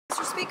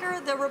Mr. Speaker,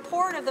 the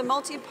report of the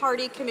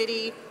Multi-Party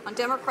Committee on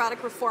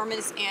Democratic Reform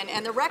is in,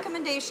 and the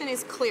recommendation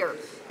is clear.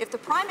 If the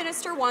Prime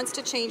Minister wants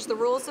to change the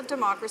rules of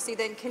democracy,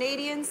 then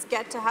Canadians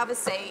get to have a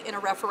say in a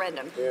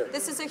referendum.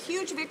 This is a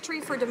huge victory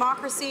for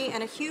democracy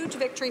and a huge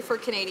victory for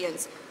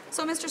Canadians.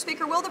 So, Mr.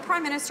 Speaker, will the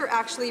Prime Minister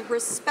actually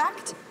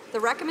respect the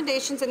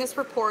recommendations in this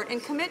report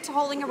and commit to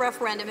holding a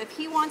referendum if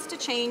he wants to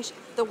change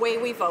the way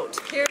we vote?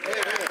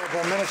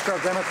 Honourable Minister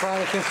of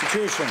Democratic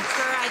Institutions.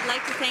 Sure, I'd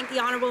like to thank the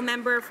honourable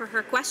member for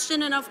her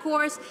question, and of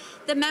course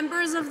the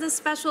members of the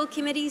special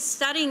committee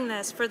studying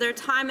this for their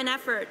time and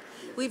effort.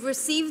 We've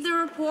received the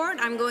report.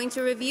 I'm going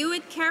to review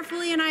it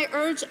carefully, and I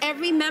urge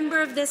every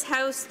member of this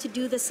House to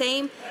do the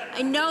same.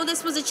 I know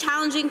this was a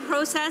challenging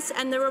process,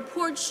 and the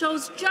report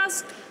shows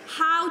just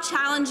how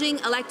challenging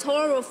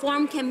electoral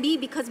reform can be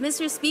because,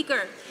 Mr.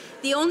 Speaker,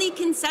 the only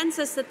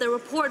consensus that the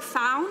report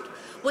found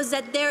was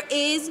that there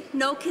is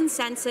no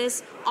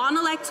consensus on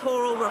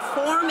electoral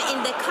reform.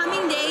 In the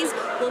coming days,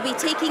 we'll be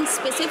taking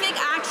specific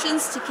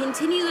actions to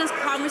continue this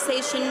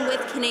conversation with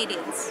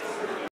Canadians.